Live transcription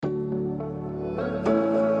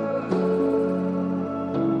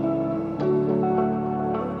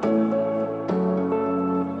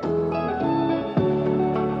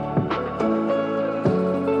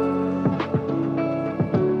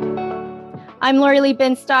I'm Lori Lee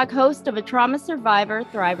Binstock, host of a Trauma Survivor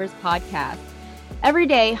Thrivers podcast. Every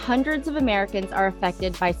day, hundreds of Americans are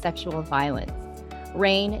affected by sexual violence.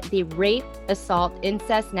 RAINN, the Rape, Assault,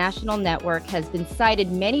 Incest National Network, has been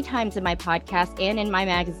cited many times in my podcast and in my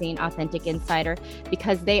magazine, Authentic Insider,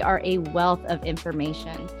 because they are a wealth of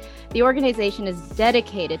information. The organization is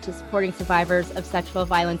dedicated to supporting survivors of sexual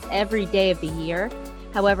violence every day of the year.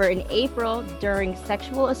 However, in April, during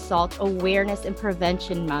Sexual Assault Awareness and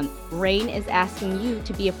Prevention Month, RAINN is asking you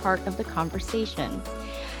to be a part of the conversation.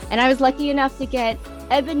 And I was lucky enough to get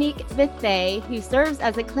Ebonique Bethea, who serves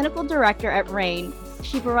as a clinical director at RAINN.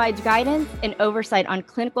 She provides guidance and oversight on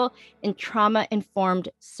clinical and trauma-informed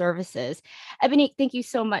services. Ebonique, thank you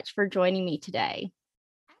so much for joining me today.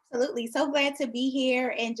 Absolutely. So glad to be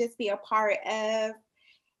here and just be a part of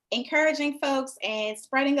encouraging folks and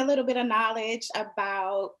spreading a little bit of knowledge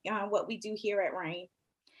about what we do here at RAINN.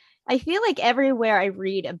 I feel like everywhere I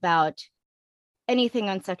read about anything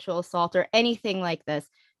on sexual assault or anything like this,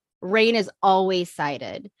 RAINN is always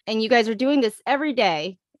cited. And you guys are doing this every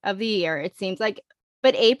day of the year, it seems like.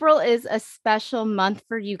 But April is a special month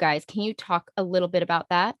for you guys. Can you talk a little bit about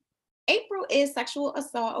that? April is Sexual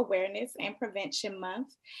Assault Awareness and Prevention Month.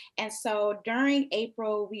 And so during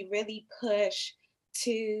April, we really push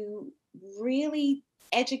to really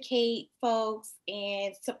educate folks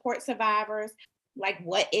and support survivors, like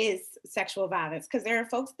what is sexual violence, because there are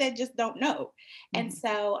folks that just don't know. Mm-hmm. And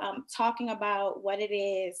so talking about what it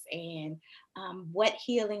is and what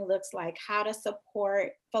healing looks like, how to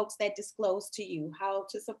support folks that disclose to you, how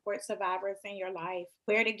to support survivors in your life,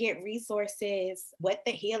 where to get resources, what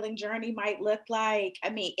the healing journey might look like. I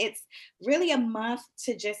mean, it's really a month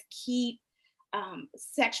to just keep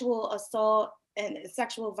sexual assault and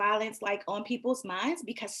sexual violence like on people's minds,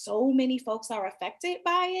 because so many folks are affected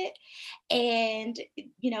by it. And,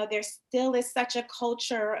 you know, there still is such a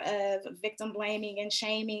culture of victim blaming and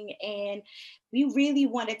shaming. And we really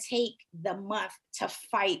want to take the month to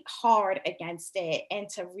fight hard against it and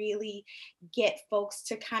to really get folks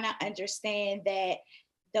to kind of understand that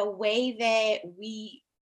the way that we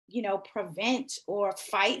prevent or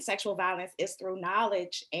fight sexual violence is through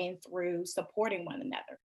knowledge and through supporting one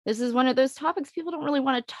another. This is one of those topics people don't really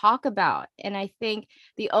want to talk about. And I think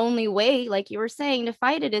the only way, like you were saying, to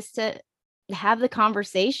fight it is to have the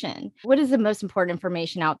conversation. What is the most important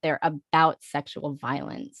information out there about sexual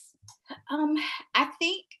violence? I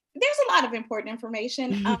think there's a lot of important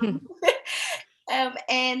information.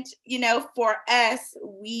 And, for us,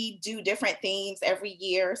 we do different themes every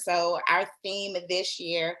year. So our theme this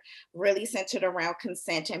year really centered around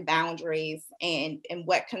consent and boundaries and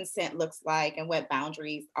what consent looks like and what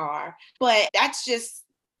boundaries are. But that's just,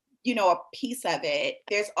 a piece of it.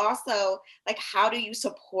 There's also like, how do you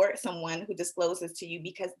support someone who discloses to you?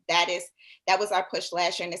 Because that was our push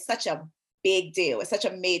last year. And it's such a big deal. It's such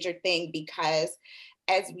a major thing because,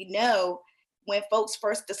 as we know, when folks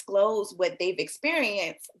first disclose what they've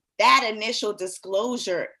experienced, that initial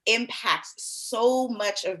disclosure impacts so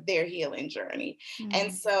much of their healing journey. Mm-hmm.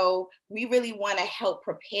 And so we really want to help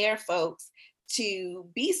prepare folks to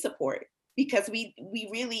be supported, because we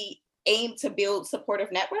really aim to build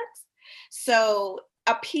supportive networks. So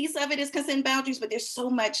a piece of it is consent boundaries, but there's so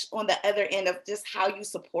much on the other end of just how you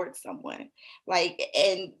support someone.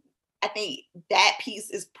 And I think that piece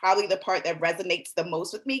is probably the part that resonates the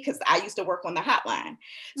most with me, because I used to work on the hotline.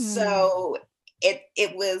 Mm. So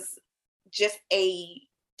it was just a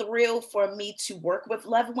thrill for me to work with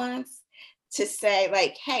loved ones to say,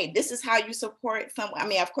 like, hey, this is how you support someone. I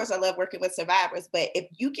mean, of course, I love working with survivors, but if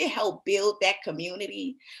you can help build that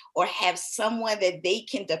community or have someone that they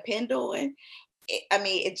can depend on,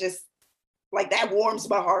 it just, like, that warms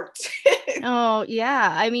my heart. Oh,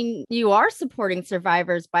 yeah. I mean, you are supporting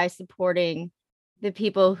survivors by supporting the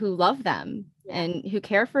people who love them and who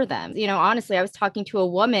care for them. Honestly, I was talking to a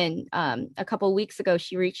woman a couple of weeks ago.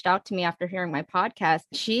 She reached out to me after hearing my podcast.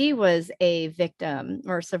 She was a victim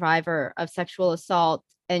or survivor of sexual assault.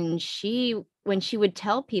 And when she would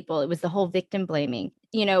tell people, it was the whole victim blaming.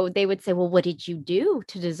 They would say, well, what did you do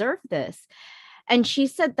to deserve this? And she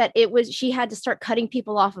said that she had to start cutting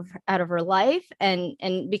people off out of her life. And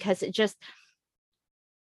because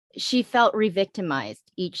she felt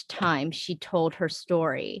re-victimized each time she told her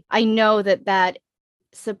story. I know that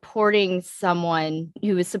supporting someone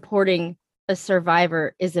who is supporting a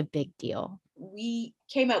survivor is a big deal. We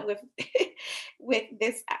came up with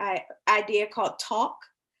this idea called talk,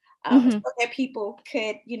 so that people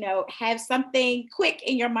could, have something quick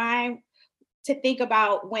in your mind to think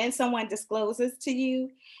about when someone discloses to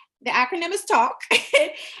you. The acronym is TALK,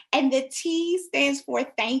 and the T stands for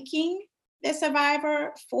thanking, the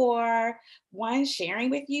survivor for one, sharing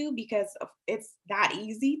with you, because it's not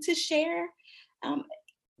easy to share um,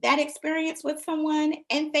 that experience with someone,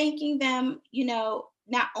 and thanking them,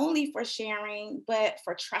 not only for sharing, but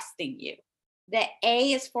for trusting you. The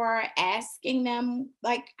A is for asking them,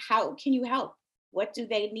 like, how can you help? What do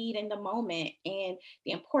they need in the moment? And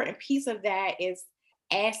the important piece of that is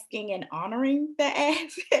asking and honoring the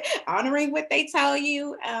ask, honoring what they tell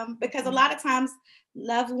you. Because a lot of times,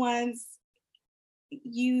 loved ones,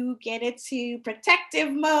 you get into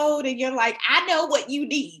protective mode and you're like, I know what you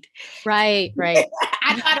need. Right, right.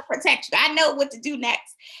 I got to protect you. I know what to do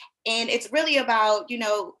next. And it's really about,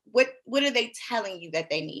 what are they telling you that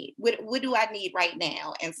they need? What do I need right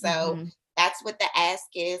now? And so Mhm. that's what the ask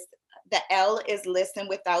is. The L is listen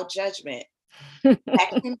without judgment.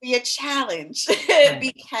 That can be a challenge Right.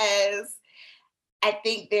 because I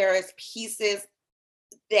think there is pieces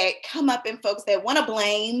that come up in folks that want to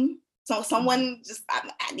blame. So Mhm. someone just,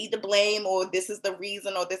 I need to blame, or this is the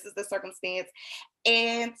reason, or this is the circumstance.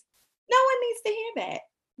 And no one needs to hear that.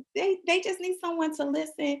 They just need someone to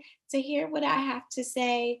listen, to hear what I have to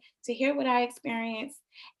say, to hear what I experience.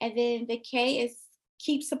 And then the K is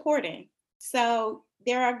keep supporting. So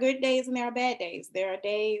there are good days and there are bad days. There are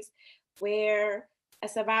days where a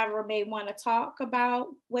survivor may want to talk about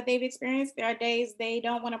what they've experienced. There are days they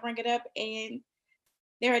don't want to bring it up. And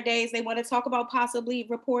there are days they want to talk about possibly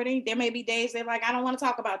reporting. There may be days they're like, I don't want to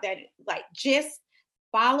talk about that. Like, just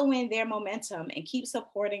following their momentum and keep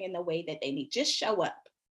supporting in the way that they need. Just show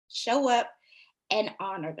up and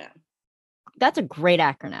honor them. That's a great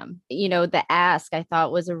acronym. The ask I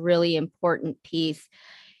thought was a really important piece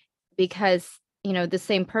because, the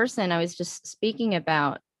same person I was just speaking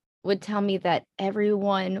about would tell me that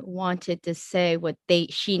everyone wanted to say what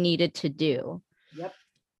she needed to do. Yep.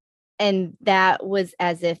 And that was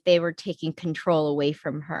as if they were taking control away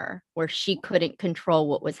from her, where she couldn't control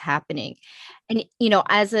what was happening. And,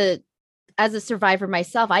 as a survivor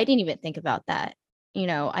myself, I didn't even think about that.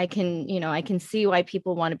 I can see why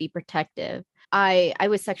people want to be protective. I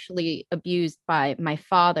was sexually abused by my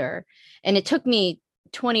father, and it took me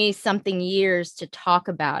 20 something years to talk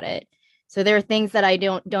about it. So there are things that I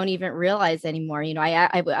don't even realize anymore.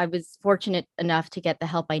 I was fortunate enough to get the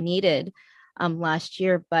help I needed last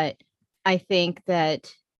year, but I think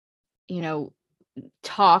that, you know,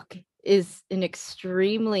 talk is an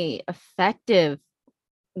extremely effective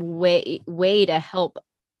way to help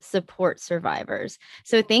support survivors.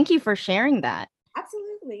 So thank you for sharing that.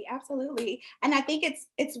 Absolutely, absolutely. And I think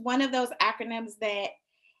it's one of those acronyms that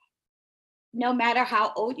no matter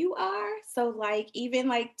how old you are, so like even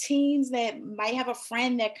like teens that might have a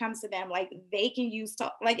friend that comes to them, like they can use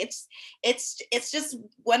talk. Like it's just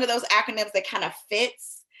one of those acronyms that kind of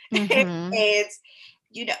fits. Mhm.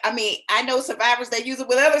 And I mean, I know survivors that use it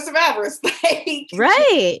with other survivors. Like,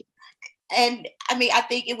 Right. and I mean, I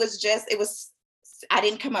think it was I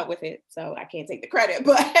didn't come up with it, so I can't take the credit.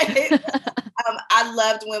 But I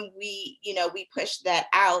loved when we pushed that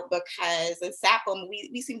out, because in SAPM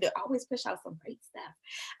we seem to always push out some great stuff.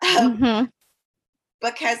 Mhm.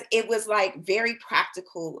 Because it was like very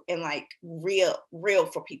practical and like real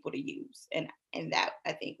for people to use. And that,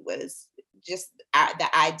 I think, was just the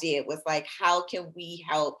idea was like, how can we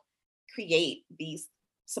help create these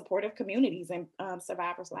supportive communities in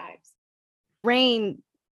survivors' lives? RAINN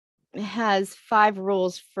has 5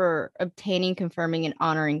 rules for obtaining, confirming, and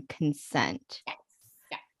honoring consent. Yes.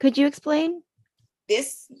 Yeah. Could you explain?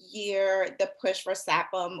 This year, the push for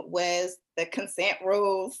SAPM was the consent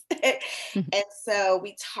rules. And so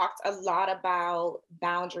we talked a lot about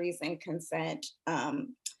boundaries and consent.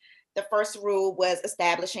 The first rule was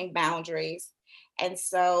establishing boundaries. And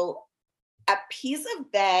so a piece of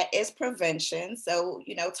that is prevention. So,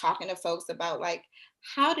 talking to folks about, like,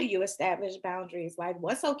 how do you establish boundaries? Like,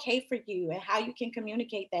 what's okay for you and how you can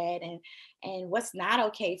communicate that, and what's not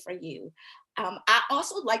okay for you. I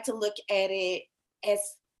also like to look at it as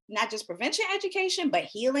not just prevention education, but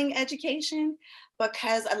healing education,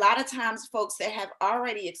 because a lot of times folks that have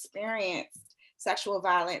already experienced sexual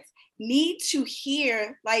violence need to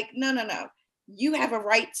hear, like, no, you have a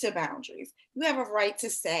right to boundaries. You have a right to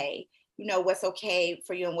say, what's okay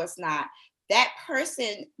for you and what's not. That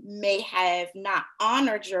person may have not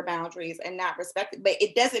honored your boundaries and not respected, but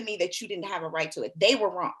it doesn't mean that you didn't have a right to it. They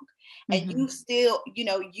were wrong. And you Mhm. still,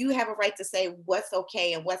 you have a right to say what's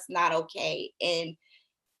okay and what's not okay. And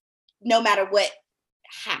no matter what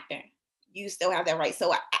happened, you still have that right.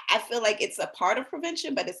 So I feel like it's a part of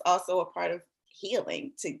prevention, but it's also a part of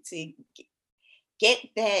healing, to get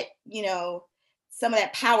that, some of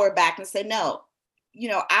that power back and say, no,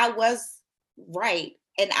 I was right.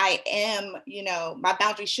 and I am, my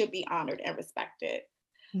boundaries should be honored and respected.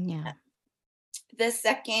 Yeah. The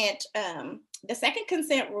second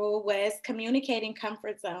consent rule was communicating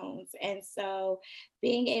comfort zones. And so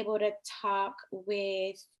being able to talk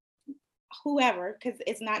with whoever, because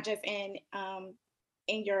it's not just in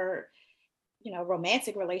your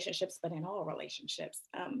romantic relationships, but in all relationships,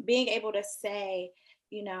 being able to say,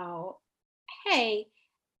 you know, hey,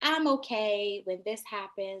 I'm okay when this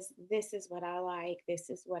happens. This is what I like. This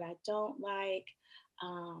is what I don't like.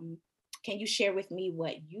 Um, can you share with me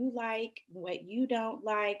what you like, what you don't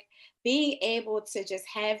like? Being able to just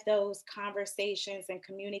have those conversations and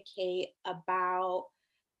communicate about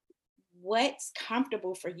what's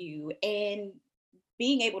comfortable for you, and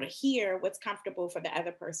being able to hear what's comfortable for the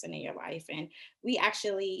other person in your life. And we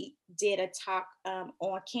actually did a talk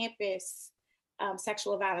on campus,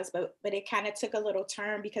 sexual violence, but it kind of took a little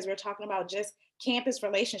turn because we are talking about just campus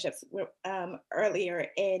relationships earlier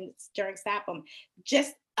and during SAPM,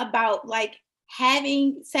 just about like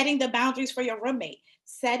setting the boundaries for your roommate,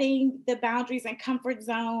 setting the boundaries and comfort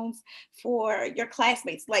zones for your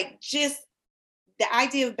classmates, like just the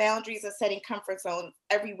idea of boundaries and setting comfort zones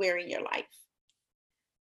everywhere in your life.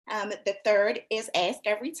 The third is ask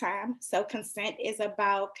every time. So consent is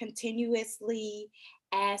about continuously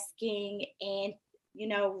asking and,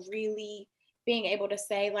 really being able to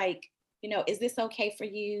say like, is this okay for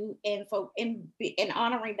you? And in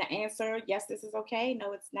honoring the answer, yes, this is okay.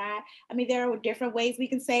 No, it's not. I mean, there are different ways we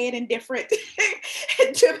can say it in different,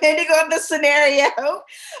 depending on the scenario.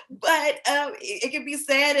 But it can be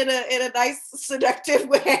said in a nice, seductive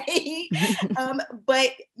way.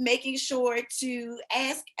 But making sure to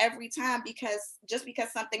ask every time, because just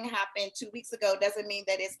because something happened 2 weeks ago doesn't mean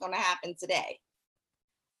that it's going to happen today.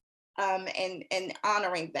 And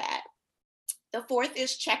honoring that. The fourth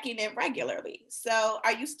is checking in regularly. So,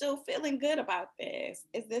 are you still feeling good about this?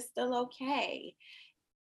 Is this still okay?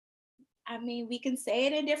 I mean, we can say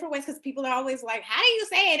it in different ways because people are always like, how do you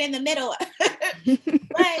say it in the middle?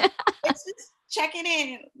 But it's just checking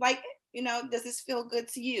in. Like, does this feel good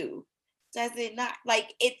to you? Does it not?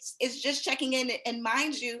 Like, it's just checking in. And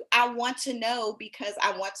mind you, I want to know because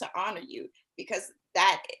I want to honor you, because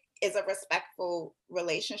that is a respectful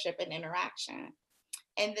relationship and interaction.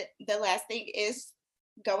 And the last thing is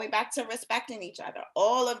going back to respecting each other.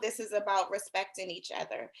 All of this is about respecting each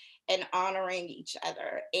other and honoring each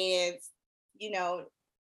other. And,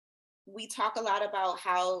 we talk a lot about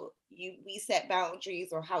how we set boundaries,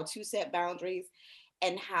 or how to set boundaries,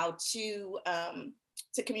 and how to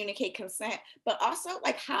communicate consent, but also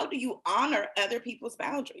like, how do you honor other people's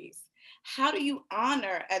boundaries? How do you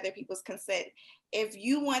honor other people's consent if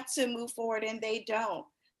you want to move forward and they don't?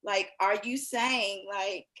 Like, are you saying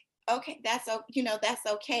like, okay, that's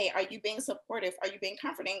okay? Are you being supportive? Are you being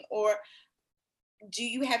comforting? Or do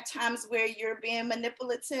you have times where you're being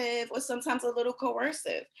manipulative or sometimes a little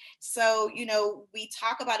coercive? So, we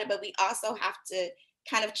talk about it, but we also have to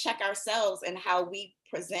kind of check ourselves and how we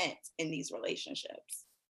present in these relationships.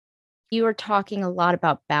 You were talking a lot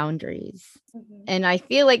about boundaries. Mm-hmm. And I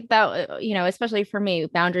feel like that, especially for me,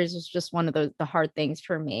 boundaries was just one of the hard things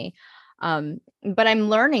for me. But I'm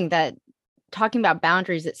learning that talking about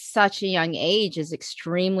boundaries at such a young age is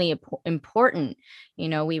extremely important.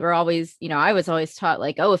 We were always, I was always taught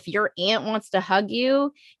like, oh, if your aunt wants to hug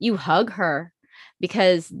you, you hug her,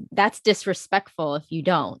 because that's disrespectful if you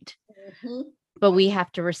don't. Mm-hmm. But we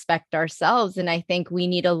have to respect ourselves. And I think we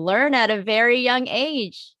need to learn at a very young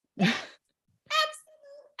age. Absolutely.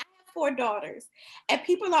 I have 4 daughters, and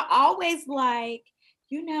people are always like,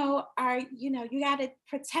 you got to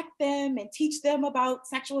protect them and teach them about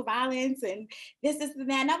sexual violence and this and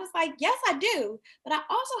that. And I was like, yes, I do. But I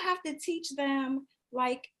also have to teach them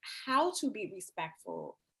like how to be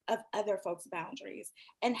respectful of other folks' boundaries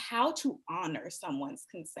and how to honor someone's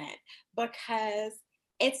consent, because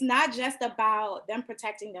it's not just about them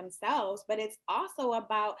protecting themselves, but it's also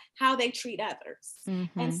about how they treat others.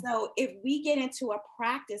 Mm-hmm. And so if we get into a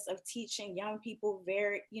practice of teaching young people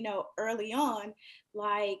very, early on,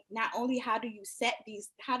 like, not only how do you set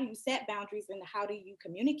boundaries and how do you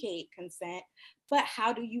communicate consent, but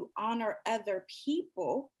how do you honor other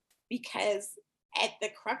people? Because at the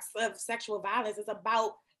crux of sexual violence is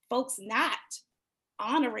about folks not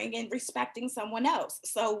honoring and respecting someone else.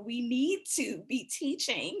 So we need to be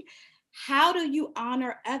teaching, how do you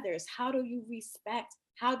honor others? How do you respect?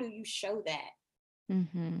 How do you show that?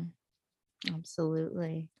 Mm-hmm.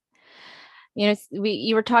 Absolutely.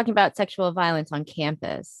 You were talking about sexual violence on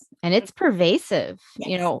campus, and it's pervasive.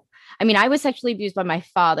 Yes. I mean, I was sexually abused by my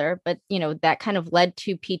father, but that kind of led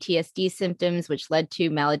to PTSD symptoms, which led to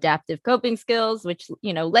maladaptive coping skills, which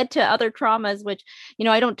led to other traumas, which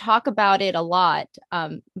I don't talk about it a lot.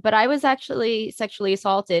 But I was actually sexually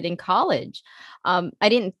assaulted in college. I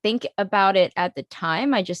didn't think about it at the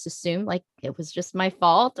time. I just assumed like it was just my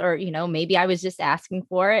fault, or maybe I was just asking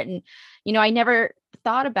for it, and I never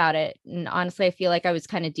thought about it. And honestly, I feel like I was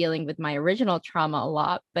kind of dealing with my original trauma a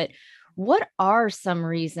lot. But what are some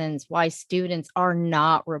reasons why students are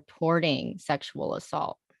not reporting sexual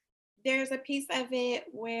assault? There's a piece of it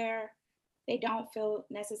where they don't feel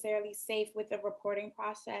necessarily safe with the reporting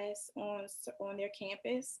process on their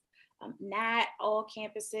campus. Not all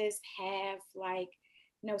campuses have like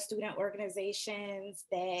student organizations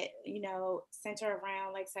that center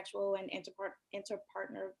around like sexual and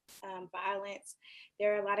interpartner violence.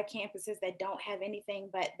 There are a lot of campuses that don't have anything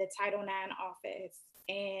but the Title IX office,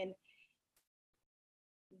 and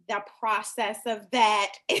the process of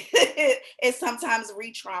that is sometimes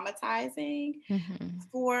re-traumatizing Mhm.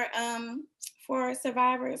 for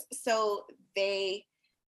survivors. So they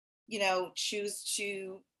choose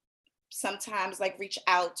to sometimes like reach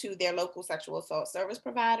out to their local sexual assault service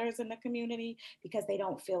providers in the community because they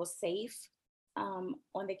don't feel safe on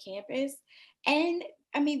the campus. And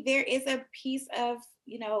I mean, there is a piece of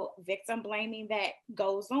victim blaming that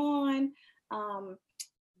goes on.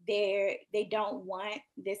 They don't want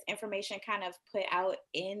this information kind of put out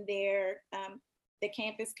in the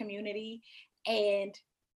campus community, and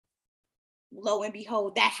lo and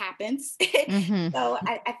behold, that happens. Mhm. So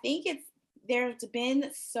I think there's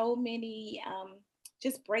been so many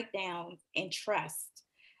just breakdowns in trust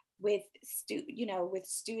with with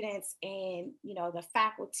students and the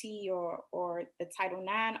faculty or the Title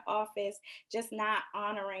IX office, just not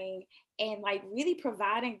honoring and like really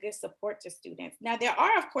providing good support to students. Now there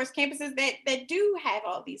are of course campuses that do have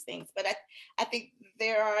all these things, but I think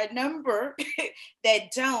there are a number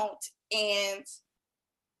that don't, and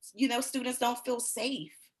students don't feel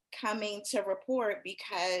safe coming to report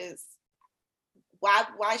because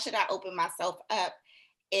why should I open myself up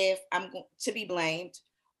if I'm going to be blamed,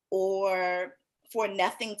 or for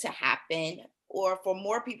nothing to happen, or for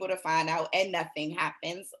more people to find out and nothing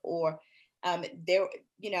happens, or there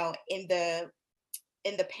in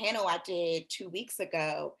the panel I did 2 weeks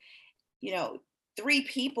ago, you know three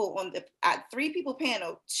people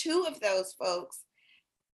panel, two of those folks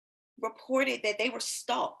reported that they were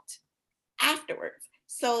stalked afterwards.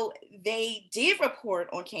 So they did report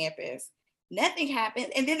on campus, nothing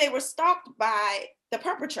happened, and then they were stalked by the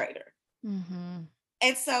perpetrator. Mhm.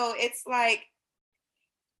 And so it's like,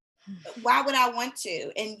 why would I want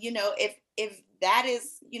to? And if that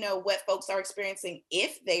is, what folks are experiencing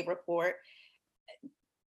if they report,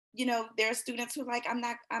 there are students who are like, I'm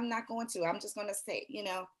not going to. I'm just gonna say,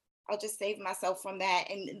 I'll just save myself from that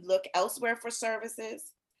and look elsewhere for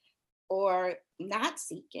services or not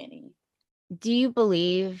seek any. Do you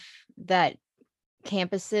believe that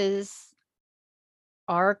campuses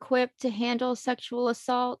are equipped to handle sexual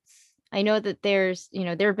assaults? I know that there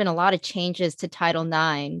have been a lot of changes to Title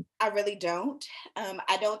IX. I really don't.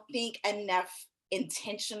 I don't think enough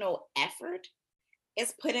intentional effort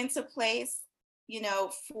is put into place,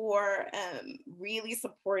 for really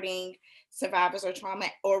supporting survivors of trauma,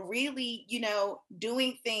 or really,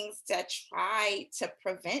 doing things to try to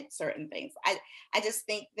prevent certain things. I just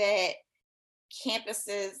think that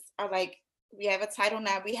campuses are like, we have a Title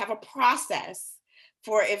IX, we have a process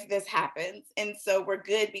for if this happens. And so we're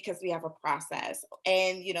good because we have a process.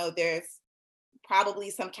 And, there's probably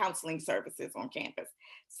some counseling services on campus.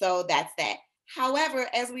 So that's that. However,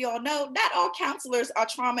 as we all know, not all counselors are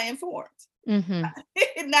trauma informed. Mhm.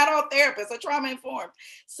 Not all therapists are trauma informed.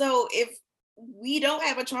 So if we don't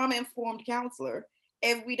have a trauma informed counselor,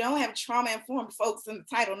 if we don't have trauma informed folks in the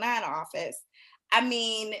Title IX office, I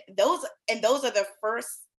mean, those are the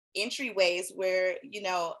first entryways where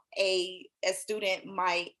a student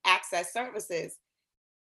might access services.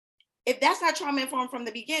 If that's not trauma informed from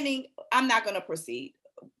the beginning, I'm not going to proceed.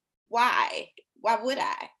 Why would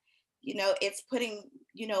I? It's putting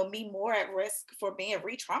me more at risk for being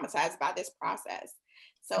re-traumatized by this process.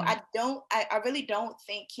 So Yeah. I really don't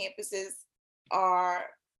think campuses are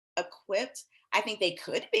equipped. I think they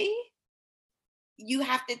could be. You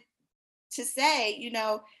have to say,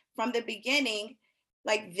 from the beginning,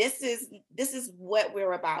 like, this is what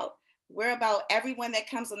we're about. We're about everyone that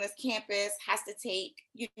comes on this campus has to take,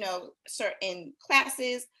 certain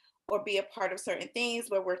classes or be a part of certain things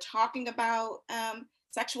where we're talking about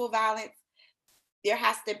sexual violence. There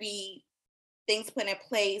has to be things put in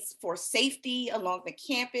place for safety along the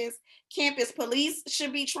campus. Campus police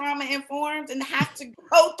should be trauma informed and have to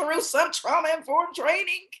go through some trauma informed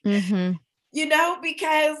training, Mm-hmm.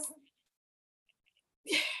 because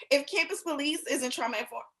if campus police isn't trauma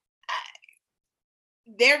informed,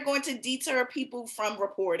 they're going to deter people from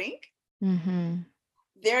reporting. Mm-hmm.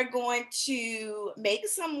 They're going to make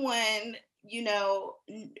someone,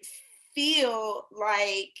 feel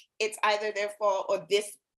like it's either their fault or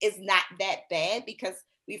this is not that bad, because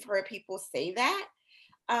we've heard people say that.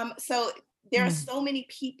 So there are so many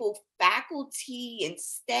people, faculty and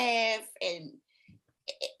staff,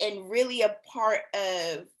 and really a part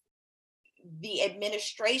of the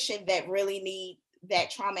administration that really need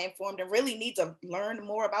that trauma informed and really need to learn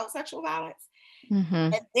more about sexual violence, Mm-hmm.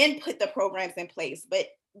 and then put the programs in place. But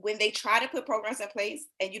when they try to put programs in place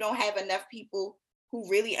and you don't have enough people who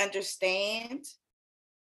really understand,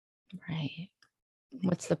 Right.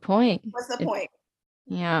 What's the point? what's the point?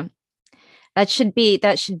 Yeah. That should be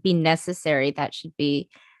necessary. That should be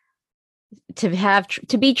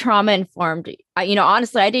to be trauma informed.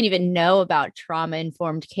 Honestly, I didn't even know about trauma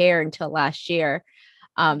informed care until last year.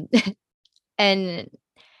 Um, and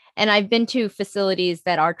I've been to facilities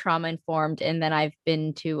that are trauma informed, and then I've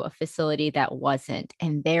been to a facility that wasn't,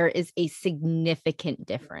 and there is a significant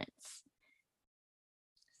difference.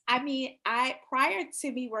 I mean, prior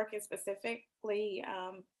to me working specifically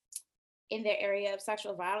in the area of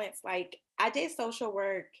sexual violence, like I did social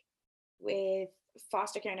work with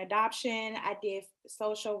foster care and adoption. I did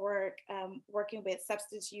social work working with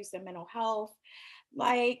substance use and mental health.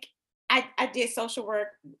 Like I did social work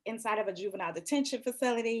inside of a juvenile detention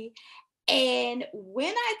facility. And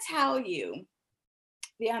when I tell you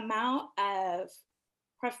the amount of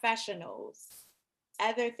professionals,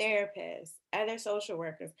 other therapists, other social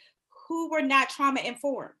workers who were not trauma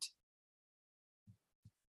informed.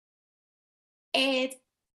 And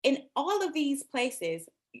in all of these places,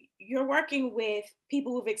 you're working with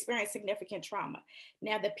people who've experienced significant trauma.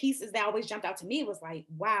 Now, the pieces that always jumped out to me was like,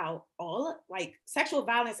 wow, sexual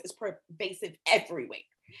violence is pervasive everywhere.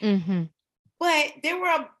 Mm-hmm. But there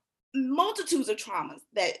were multitudes of traumas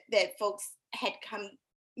that folks had come,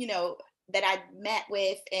 that I met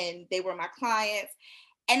with, and they were my clients.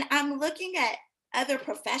 And I'm looking at other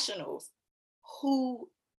professionals who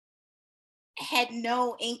had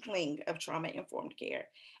no inkling of trauma-informed care.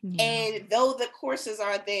 Yeah. And though the courses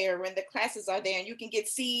are there and the classes are there and you can get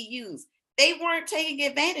CEUs, they weren't taking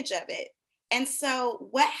advantage of it. And so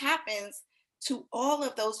what happens to all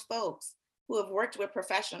of those folks who have worked with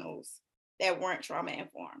professionals that weren't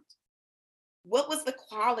trauma-informed? What was the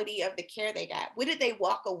quality of the care they got? What did they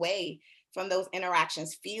walk away from those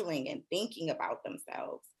interactions feeling and thinking about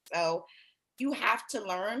themselves? So you have to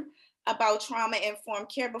learn about trauma-informed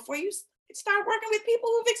care before you start working with people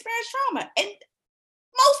who've experienced trauma. And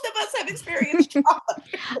most of us have experienced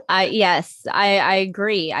trauma. Yes, I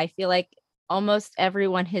agree. I feel like almost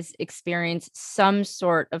everyone has experienced some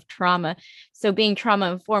sort of trauma. So being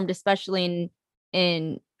trauma informed, especially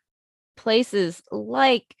in places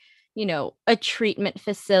like a treatment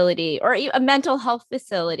facility or a mental health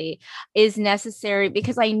facility, is necessary,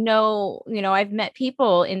 because I know, I've met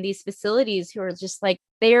people in these facilities who are just like,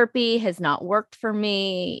 therapy has not worked for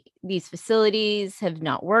me. These facilities have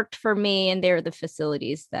not worked for me. And they're the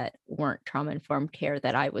facilities that weren't trauma informed care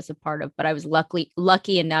that I was a part of. But I was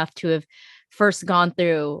lucky enough to have first gone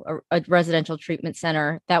through a residential treatment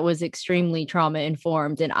center that was extremely trauma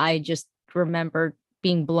informed. And I just remember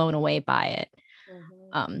being blown away by it.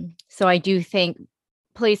 Mm-hmm. So I do think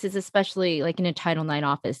places, especially like in a Title IX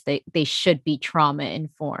office, they should be trauma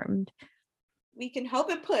informed. We can hope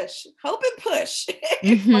and push.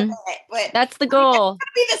 Mm-hmm. But that's the goal.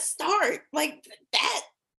 That's be the start. Like that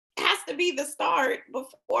has to be the start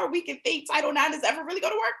before we can think Title IX is ever really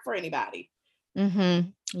going to work for anybody. Mm-hmm.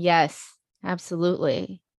 Yes,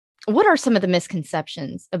 absolutely. What are some of the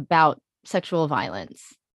misconceptions about sexual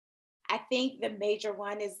violence? I think the major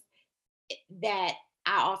one is that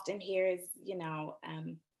I often hear is,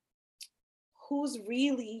 who's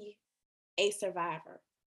really a survivor?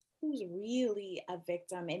 Who's really a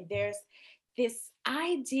victim? And there's this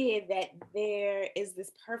idea that there is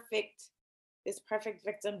this perfect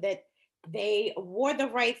victim, that they wore the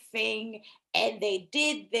right thing and they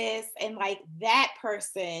did this, and like that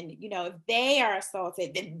person, if they are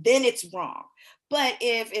assaulted, then it's wrong. But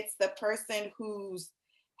if it's the person who's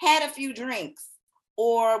had a few drinks,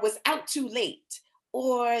 or was out too late,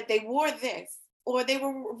 or they wore this, or they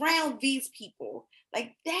were around these people,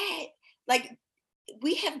 like that, like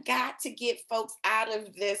we have got to get folks out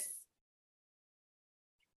of this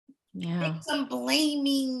victim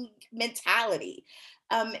blaming mentality.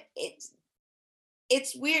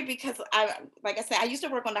 it's weird because like I said, I used to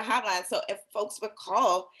work on the hotline. So if folks would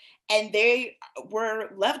call and they were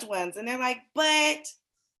loved ones and they're like, but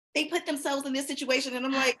they put themselves in this situation. And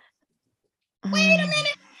I'm like, wait a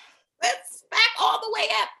minute, let's back all the way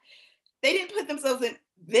up. They didn't put themselves in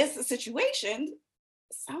this situation.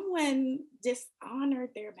 Someone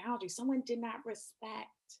dishonored their boundaries. Someone did not respect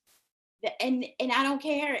and I don't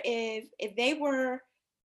care if they were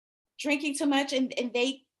drinking too much and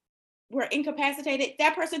they were incapacitated,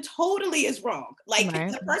 that person totally is wrong. Like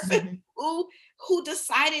Right. the person who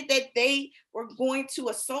decided that they were going to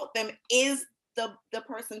assault them is the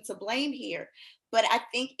person to blame here. But I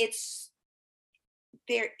think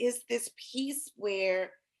there is this piece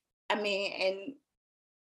where, I mean, and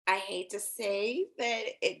I hate to say that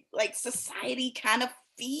it like society kind of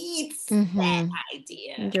feeds that Mm-hmm.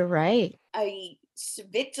 idea. You're right. A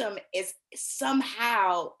victim is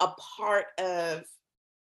somehow a part of,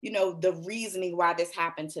 the reasoning why this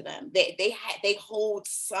happened to them. They hold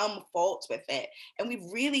some fault with it, and we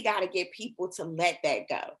really got to get people to let that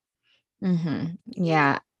go. Mm-hmm. Really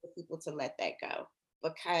Yeah. get people to let that go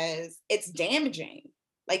because it's damaging.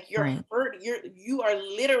 Like Right. you are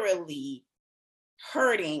literally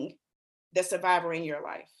hurting the survivor in your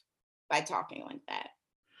life by talking like that.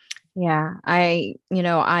 Yeah.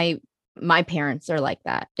 My parents are like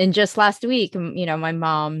that. And just last week, my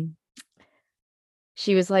mom,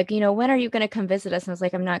 she was like, when are you going to come visit us? And I was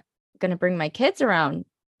like, I'm not going to bring my kids around,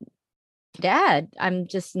 Dad. I'm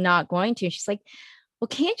just not going to. She's like, well,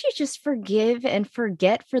 can't you just forgive and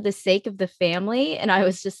forget for the sake of the family? And I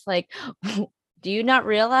was just like, do you not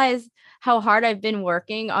realize how hard I've been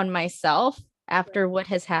working on myself after what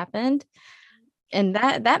has happened? And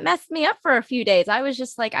that messed me up for a few days. I was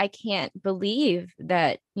just like, I can't believe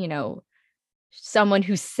that, someone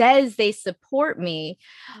who says they support me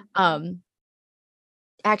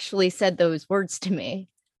actually said those words to me.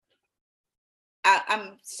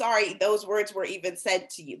 I'm sorry those words were even said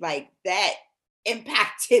to you. Like that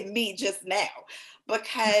impacted me just now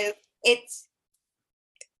because it's,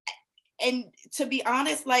 and to be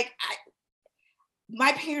honest, like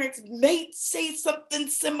my parents may say something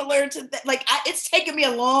similar to that. Like it's taken me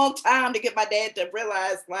a long time to get my dad to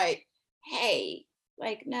realize, like, hey,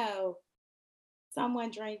 like no,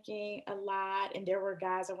 someone drinking a lot and there were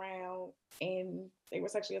guys around and they were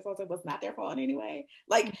sexually assaulted was not their fault anyway.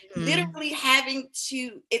 Like Mhm. literally having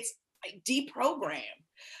to, it's like deprogram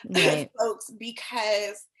Right. folks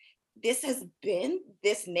because this has been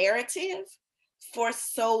this narrative for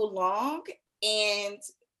so long. And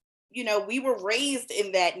we were raised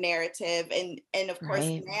in that narrative, and of course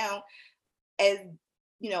Right. now, as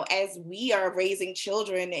as we are raising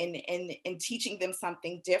children and teaching them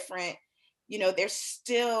something different, there's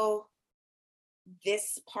still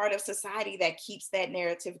this part of society that keeps that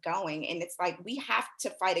narrative going, and it's like we have to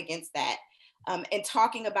fight against that. And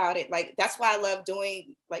talking about it, like that's why I love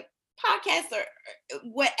doing like podcasts or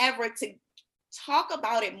whatever, to talk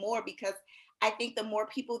about it more, because I think the more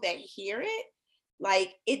people that hear it,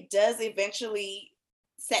 like it does eventually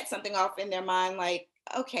set something off in their mind, like,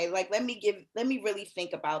 okay, like let me really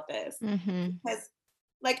think about this. Mm-hmm. Because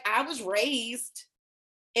like I was raised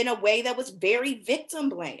in a way that was very victim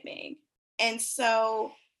blaming. And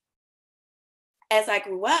so as I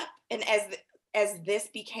grew up and as this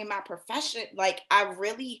became my profession, like I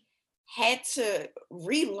really had to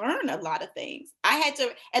relearn a lot of things. I had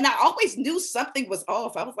to, and I always knew something was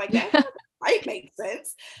off. I was like, that might make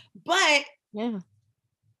sense. But Yeah.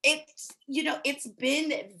 it's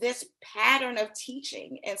been this pattern of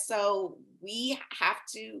teaching. And so we have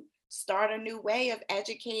to start a new way of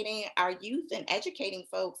educating our youth and educating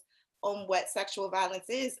folks on what sexual violence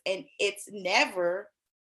is. And it's never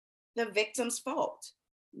the victim's fault.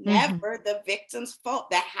 Mm-hmm. Never the victim's fault.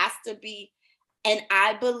 That has to be, and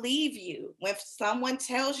I believe you. When someone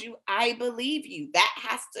tells you, I believe you, that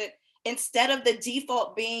has to, instead of the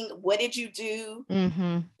default being, what did you do?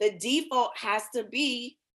 Mm-hmm. The default has to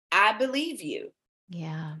be, I believe you.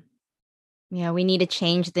 Yeah. Yeah. We need to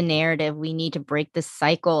change the narrative. We need to break the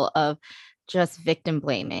cycle of just victim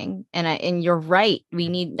blaming. And you're right.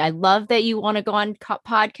 I love that you want to go on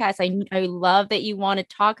podcasts. I love that you want to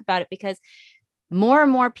talk about it because more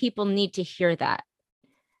and more people need to hear that.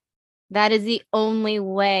 That is the only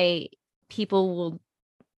way people will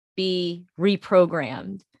be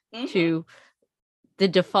reprogrammed Mhm. to the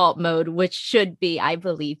default mode, which should be, I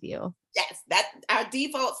believe you. Yes, that's our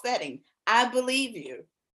default setting. I believe you.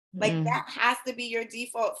 Like Mm. that has to be your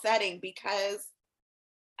default setting, because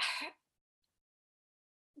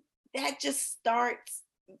that just starts,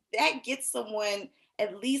 that gets someone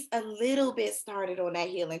at least a little bit started on that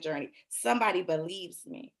healing journey. Somebody believes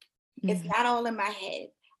me. It's not all in my head.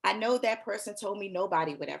 I know that person told me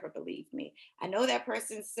nobody would ever believe me. I know that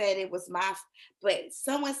person said it was but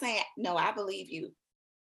someone saying, no, I believe you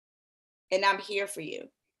and I'm here for you.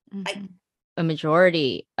 Like, A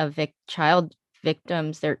majority of child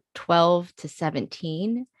victims, they're 12 to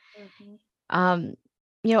 17. Um,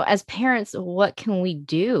 as parents, what can we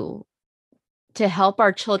do to help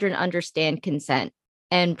our children understand consent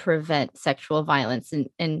and prevent sexual violence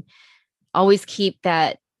and always keep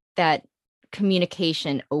that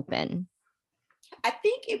communication open? I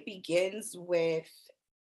think it begins with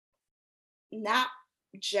not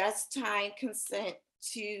just tying consent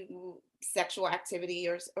to sexual activity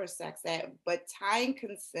or sex ed, but tying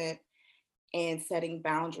consent and setting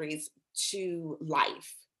boundaries to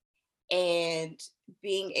life, and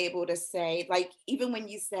being able to say, like, even when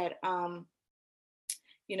you said,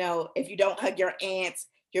 if you don't hug your aunt,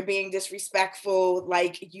 you're being disrespectful.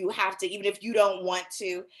 Like, you have to, even if you don't want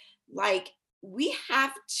to, like, we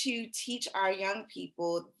have to teach our young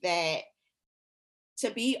people that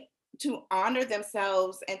to honor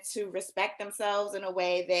themselves and to respect themselves in a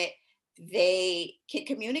way that they can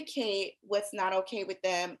communicate what's not okay with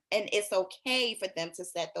them, and it's okay for them to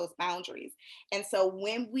set those boundaries. And so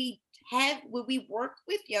when we work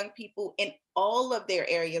with young people in all of their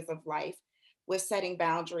areas of life with setting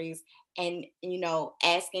boundaries and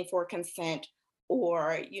asking for consent,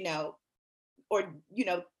 or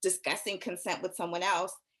discussing consent with someone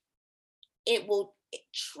else, it will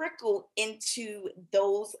trickle into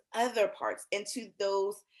those other parts, into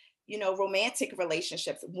those, romantic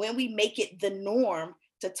relationships. When we make it the norm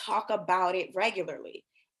to talk about it regularly,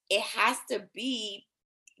 it has to be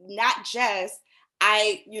not just,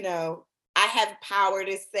 I have power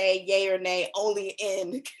to say yay or nay only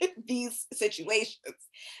in these situations,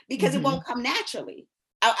 because it won't come naturally.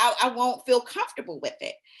 I won't feel comfortable with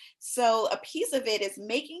it. So a piece of it is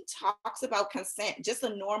making talks about consent just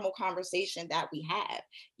a normal conversation that we have.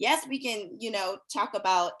 Yes, we can, talk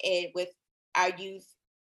about it with our youth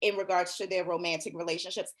in regards to their romantic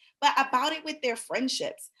relationships, but about it with their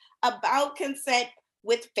friendships, about consent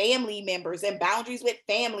with family members and boundaries with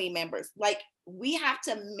family members. Like, we have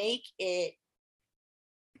to make it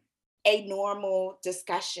a normal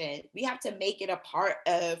discussion. We have to make it a part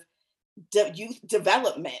of youth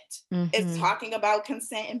development, is talking about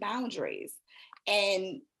consent and boundaries,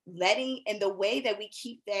 and the way that we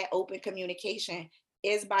keep that open communication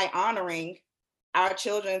is by honoring our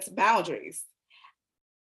children's boundaries,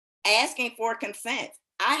 asking for consent.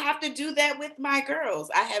 I have to do that with my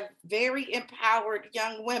girls. I have very empowered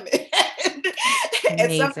young women.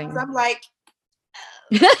 And sometimes I'm like,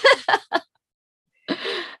 and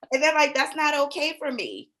they're like, that's not okay for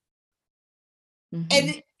me.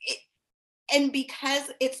 And and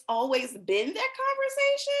because it's always been that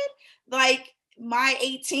conversation, like my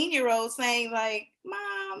 18-year-old saying, like,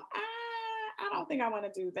 Mom, I don't think I want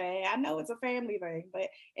to do that. I know it's a family thing, but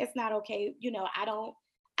it's not okay. I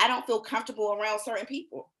don't feel comfortable around certain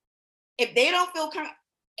people. If they don't feel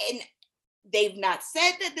and they've not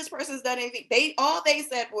said that this person's done anything, all they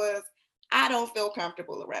said was, I don't feel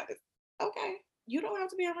comfortable around it. Okay, you don't have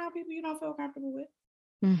to be around people you don't feel comfortable with.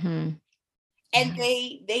 And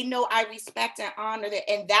they know I respect and honor that,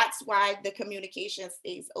 and that's why the communication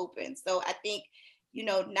stays open. So I think,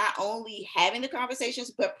 not only having the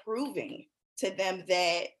conversations, but proving to them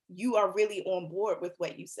that you are really on board with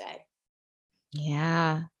what you say.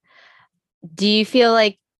 Yeah. Do you feel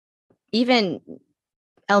like even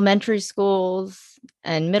elementary schools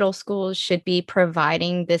and middle schools should be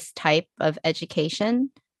providing this type of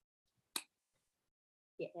education?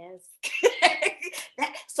 Yes.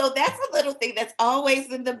 So that's a little thing that's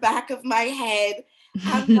always in the back of my head.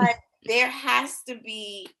 I'm like, there has to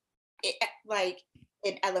be, like,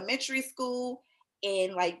 in elementary school,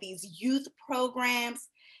 in like these youth programs,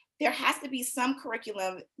 there has to be some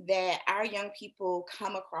curriculum that our young people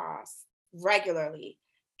come across regularly,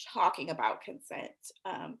 talking about consent.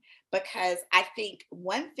 Because I think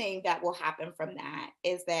one thing that will happen from that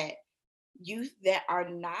is that youth that are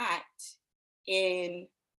not in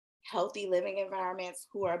healthy living environments,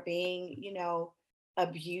 who are being,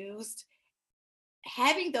 abused,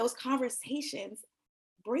 having those conversations,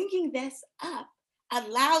 bringing this up,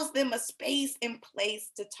 allows them a space and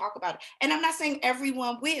place to talk about it. And I'm not saying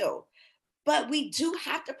everyone will, but we do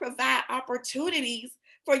have to provide opportunities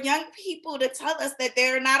for young people to tell us that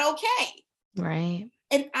they're not okay. Right.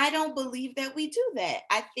 And I don't believe that we do that.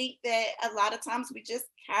 I think that a lot of times we just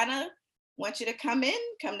kind of want you to come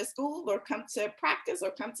to school, or come to practice,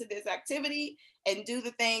 or come to this activity and do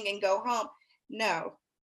the thing and go home. No,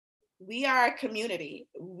 we are a community.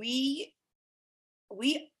 We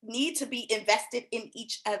we need to be invested in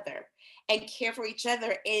each other and care for each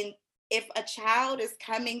other. And if a child is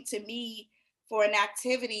coming to me for an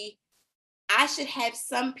activity, I should have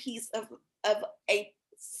some piece of a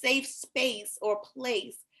safe space or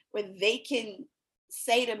place where they can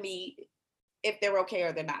say to me if they're okay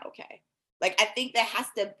or they're not okay. Like, I think that has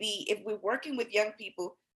to be, if we're working with young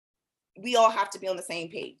people, we all have to be on the same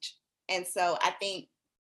page. And so I think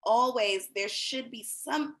always there should be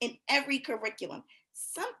some in every curriculum,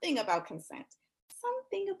 something about consent,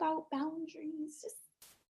 something about boundaries. Just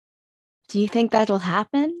Do you think that'll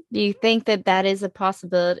happen? Do you think that that is a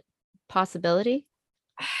possibility?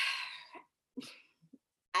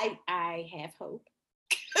 I have hope.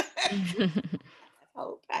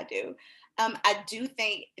 Hope, I do. I do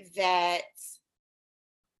think that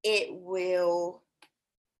it will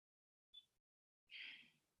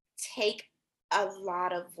take a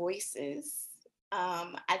lot of voices.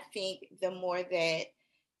 I think the more that,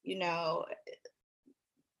 you know,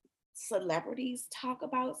 celebrities talk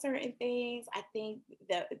about certain things, I think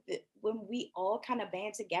that when we all kind of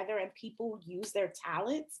band together and people use their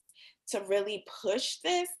talents to really push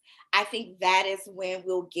this, I think that is when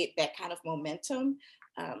we'll get that kind of momentum.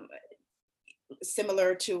 Um,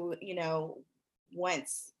 Similar to,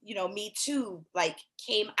 once, Me Too like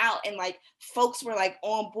came out and like folks were like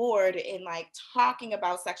on board and like talking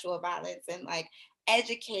about sexual violence and like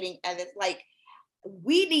educating others. Like,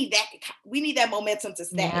 we need that momentum to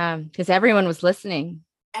stay. Yeah, because everyone was listening.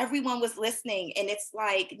 Everyone was listening, and it's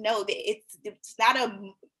like, no, it's not a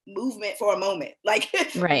movement for a moment. Like,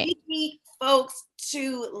 Right. we need folks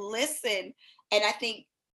to listen. And I think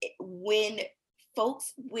when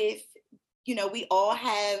folks with, we all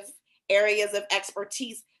have areas of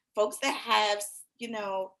expertise, folks that have, you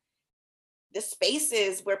know the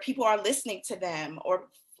spaces where people are listening to them, or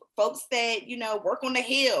folks that, work on the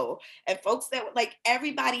hill, and folks that, like,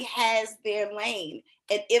 everybody has their lane.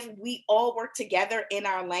 And if we all work together in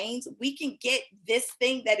our lanes, we can get this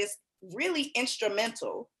thing that is really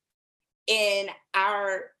instrumental in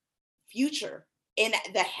our future, in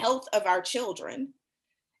the health of our children,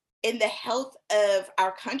 in the health of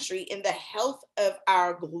our country, in the health of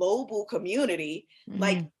our global community.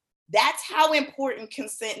 Like, that's how important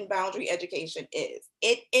consent and boundary education is.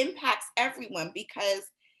 It impacts everyone because,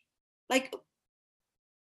 like,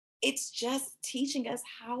 it's just teaching us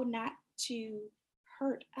how not to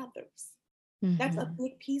hurt others. That's a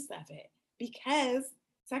big piece of it, because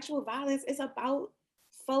sexual violence is about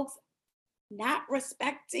folks not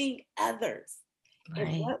respecting others. And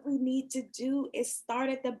Right. what we need to do is start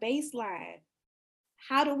at the baseline.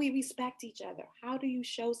 How do we respect each other? How do you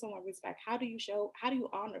show someone respect? How do you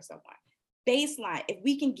honor someone? Baseline. If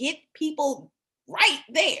we can get people right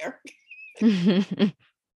there,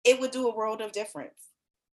 it would do a world of difference.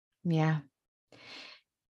 Yeah.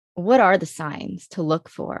 What are the signs to look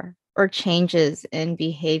for, or changes in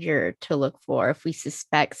behavior to look for, if we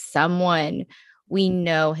suspect someone we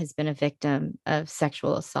know has been a victim of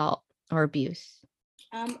sexual assault or abuse?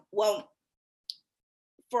 Well,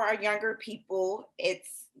 for our younger people,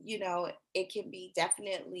 it's, it can be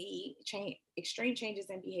definitely extreme changes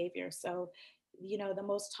in behavior. So, the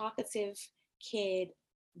most talkative kid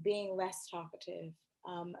being less talkative,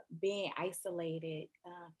 being isolated.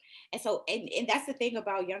 And that's the thing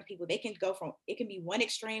about young people. They can go from, it can be one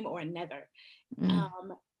extreme or another.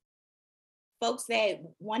 Um, Folks that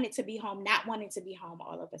wanted to be home, not wanting to be home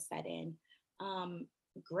all of a sudden,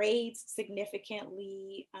 grades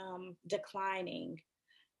significantly declining,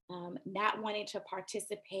 not wanting to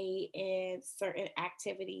participate in certain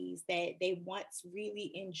activities that they once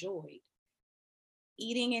really enjoyed,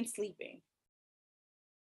 eating and sleeping.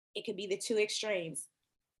 It could be the two extremes.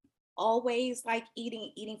 Always like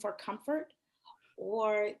eating for comfort,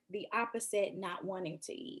 or the opposite, not wanting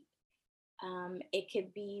to eat. It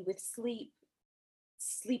could be with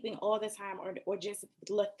sleeping all the time, or just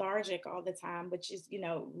lethargic all the time, which is,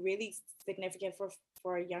 really significant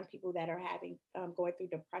for young people that are having going through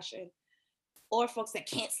depression, or folks that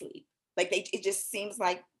can't sleep. Like, it just seems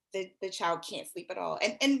like the child can't sleep at all.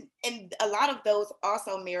 And a lot of those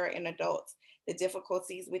also mirror in adults, the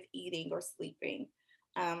difficulties with eating or sleeping.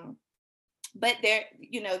 But there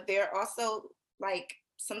are also like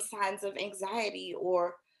some signs of anxiety,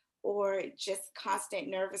 or just constant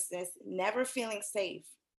nervousness, never feeling safe,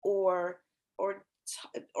 or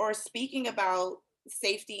speaking about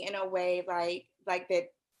safety in a way like that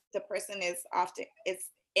the person is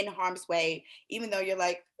in harm's way, even though you're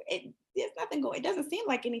like, there's nothing going, it doesn't seem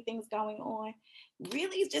like anything's going on.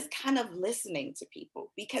 Really just kind of listening to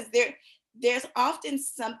people, because there's often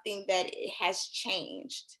something that it has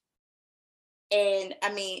changed. And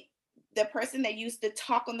I mean, the person that used to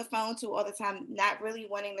talk on the phone to all the time, not really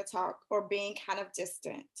wanting to talk or being kind of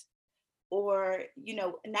distant or,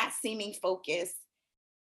 not seeming focused.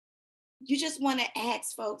 You just want to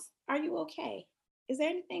ask folks, are you okay? Is there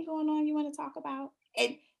anything going on you want to talk about?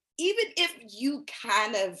 And even if you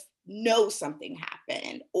kind of know something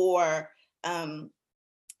happened, or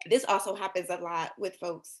this also happens a lot with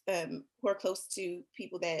folks who are close to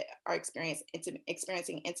people that are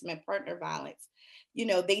experiencing intimate partner violence.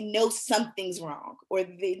 They know something's wrong or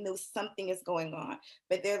they know something is going on,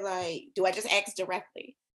 but they're like, do I just ask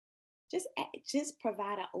directly? Just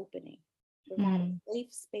provide an opening, provide a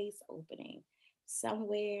safe space opening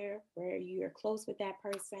somewhere where you're close with that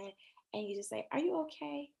person, and you just say, are you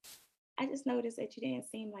okay? I just noticed that you didn't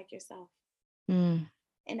seem like yourself. And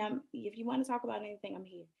if you want to talk about anything, I'm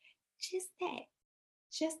here. Just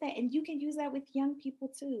that. And you can use that with young people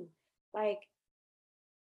too. Like,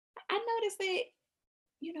 I noticed that,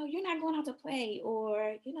 you're not going out to play,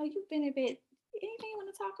 or, you've been a bit, anything you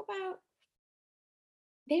want to talk about?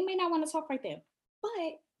 They may not want to talk right then,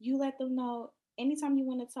 but you let them know anytime you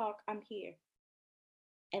want to talk, I'm here,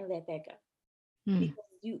 and let that go. Because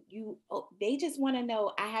they just want to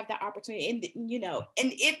know I have the opportunity, and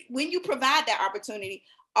and if when you provide that opportunity,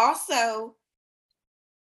 also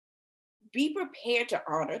be prepared to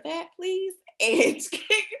honor that, please. And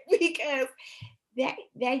because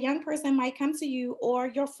that young person might come to you, or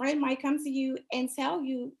your friend might come to you and tell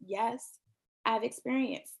you, yes, I've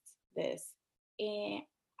experienced this, and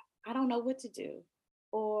I don't know what to do,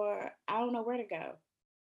 or I don't know where to go.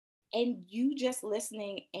 And you just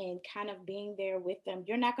listening and kind of being there with them.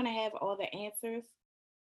 You're not going to have all the answers.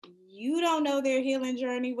 You don't know their healing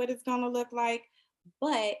journey, what it's going to look like,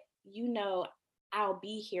 but I'll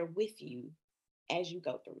be here with you as you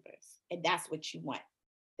go through this. And that's what you want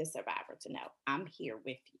the survivor to know. I'm here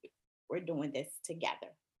with you. We're doing this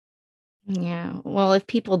together. Yeah. Well, if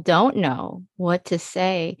people don't know what to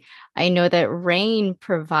say, I know that RAINN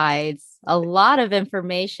provides a lot of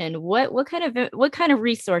information. What kind of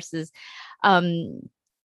resources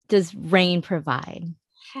does RAINN provide?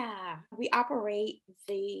 We operate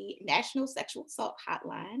the National Sexual Assault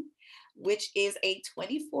Hotline, which is a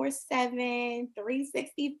 24/7,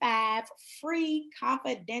 365 free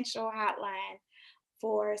confidential hotline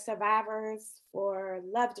for survivors, for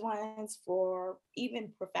loved ones, for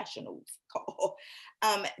even professionals call,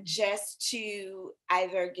 just to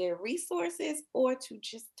either get resources or to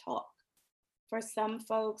just talk. For some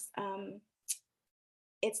folks,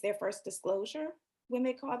 it's their first disclosure when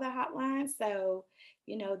they call the hotline. So,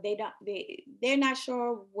 they're not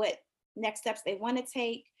sure what next steps they want to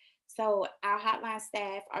take. So our hotline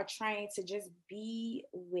staff are trained to just be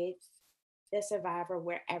with the survivor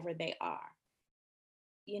wherever they are.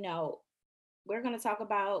 We're going to talk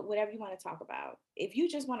about whatever you want to talk about. If you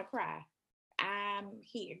just want to cry, I'm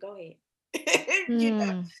here. Go ahead.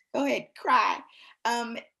 Go ahead, cry.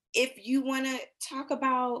 If you want to talk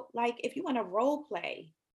about, like, if you want to role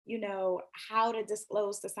play, how to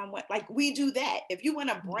disclose to someone, like we do that. If you want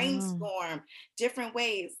to brainstorm different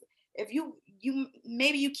ways, if you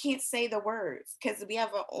maybe you can't say the words, because we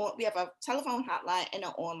have a telephone hotline and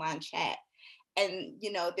an online chat. And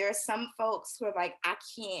there are some folks who are like, I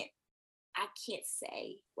can't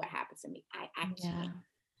say what happened to me. I can't.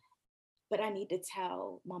 But I need to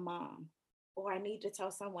tell my mom, or I need to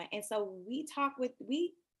tell someone. And so we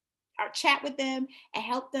chat with them and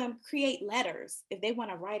help them create letters if they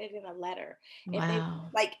want to write it in a letter. Wow.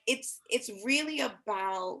 It's really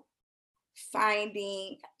about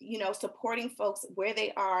finding, supporting folks where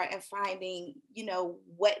they are and finding,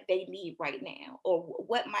 what they need right now or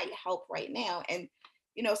what might help right now. And,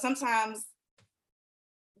 sometimes,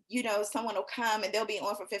 someone will come and they'll be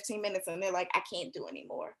on for 15 minutes and they're like, I can't do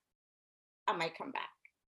anymore. I might come back.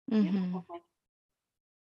 Okay.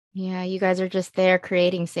 Yeah, you guys are just there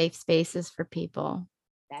creating safe spaces for people.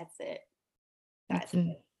 That's it.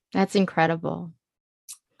 That's incredible.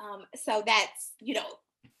 So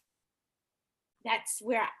that's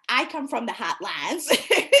where I come from, the hotlines.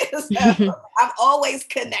 So I'm always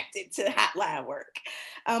connected to hotline work.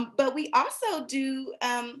 But we also do,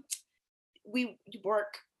 we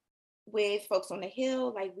work with folks on the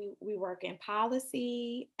Hill, like we work in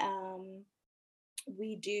policy.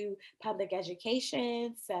 We do public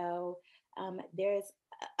education. So there's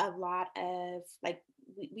a lot of, like,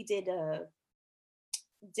 we did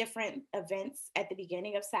different events at the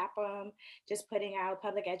beginning of SAPM, just putting out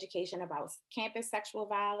public education about campus sexual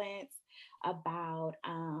violence, about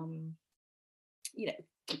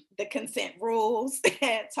the consent rules,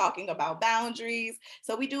 talking about boundaries.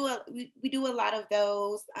 So we do a lot of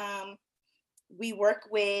those. We work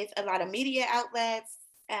with a lot of media outlets.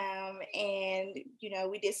 And,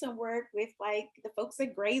 we did some work with like the folks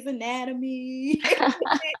at Grey's Anatomy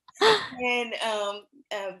and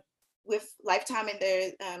with Lifetime and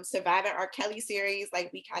the Survivor R. Kelly series,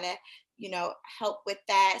 like we kind of, help with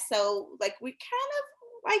that. So like we kind of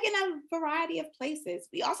like in a variety of places.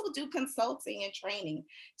 We also do consulting and training.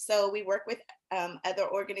 So we work with other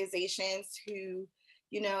organizations who,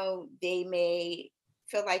 they may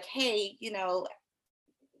feel like, hey,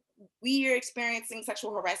 we are experiencing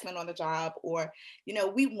sexual harassment on the job, or,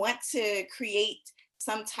 we want to create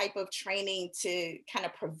some type of training to kind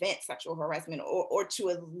of prevent sexual harassment, or to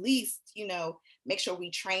at least, make sure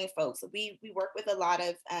we train folks. So we work with a lot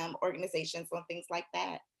of organizations on things like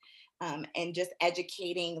that. And just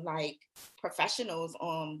educating like professionals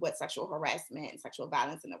on what sexual harassment and sexual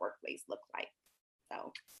violence in the workplace look like.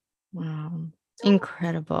 So, wow,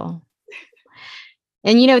 incredible.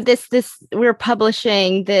 And this we're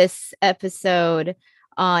publishing this episode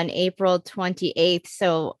on April 28th.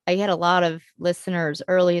 So I get a lot of listeners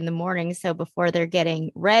early in the morning. So before they're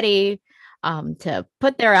getting ready to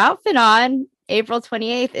put their outfit on, April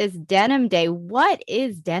 28th is Denim Day. What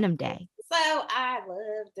is Denim Day? So I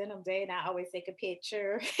love Denim Day, and I always take a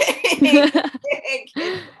picture.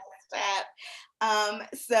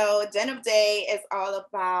 So Denim Day is all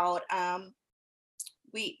about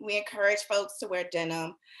we encourage folks to wear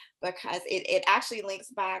denim because it actually links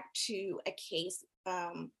back to a case,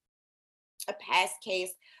 a past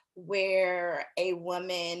case where a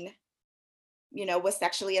woman, was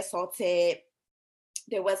sexually assaulted.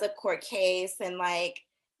 There was a court case, and like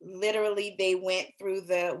literally they went through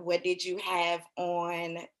the what did you have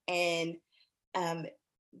on, and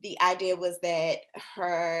the idea was that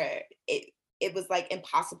it was like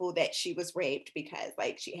impossible that she was raped because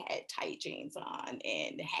like she had tight jeans on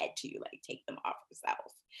and had to like take them off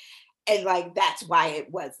herself, and like that's why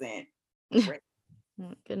it wasn't raped.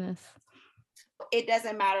 Oh, goodness. It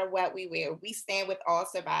doesn't matter what we wear. We stand with all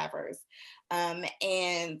survivors,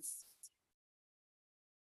 and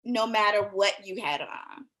no matter what you had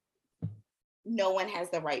on, no one has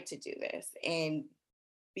the right to do this. And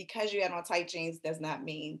because you had on tight jeans does not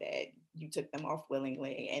mean that you took them off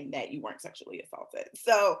willingly and that you weren't sexually assaulted.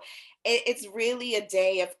 So it's really a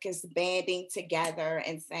day of just banding together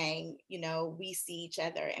and saying, we see each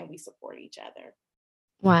other and we support each other.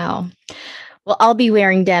 Wow. Well, I'll be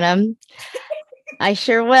wearing denim. I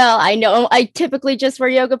sure will. I know I typically just wear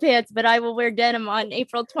yoga pants, but I will wear denim on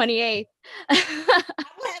April 28th. I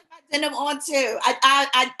will have my denim on too.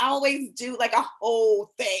 I always do like a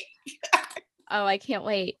whole thing. Oh, I can't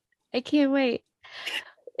wait. I can't wait.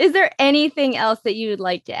 Is there anything else that you would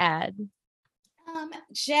like to add?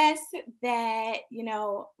 Just that,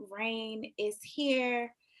 RAINN is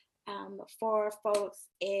here for folks.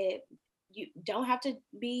 You don't have to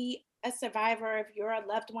be a survivor if you're a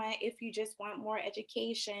loved one. If you just want more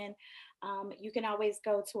education, you can always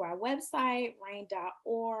go to our website,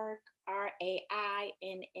 rainn.org, RAINN.org.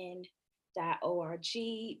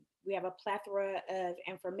 We have a plethora of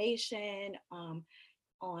information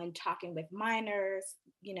on talking with minors,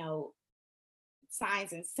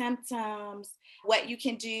 signs and symptoms, what you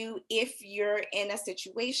can do if you're in a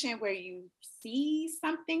situation where you see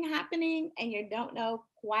something happening and you don't know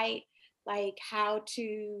quite like how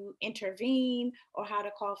to intervene or how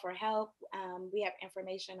to call for help. We have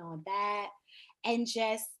information on that. And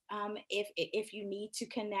just if you need to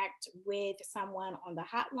connect with someone on the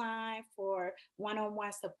hotline for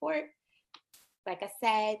one-on-one support, like I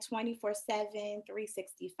said, 24/7,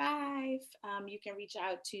 365, you can reach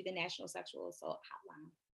out to the National Sexual Assault Hotline.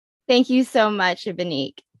 Thank you so much,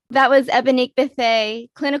 Ebonique. That was Ebonique Bethea,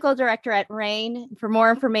 Clinical Director at RAINN. For more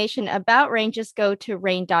information about RAINN, just go to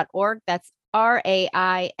rainn.org. That's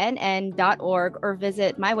RAINN.org, or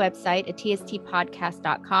visit my website at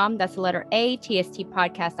tstpodcast.com. That's the letter A,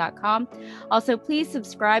 tstpodcast.com. Also, please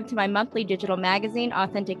subscribe to my monthly digital magazine,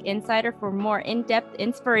 Authentic Insider, for more in-depth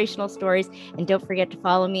inspirational stories. And don't forget to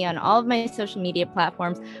follow me on all of my social media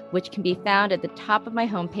platforms, which can be found at the top of my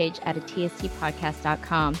homepage at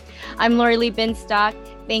tstpodcast.com. I'm Lori Lee Binstock.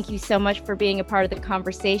 Thank you so much for being a part of the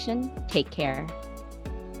conversation. Take care.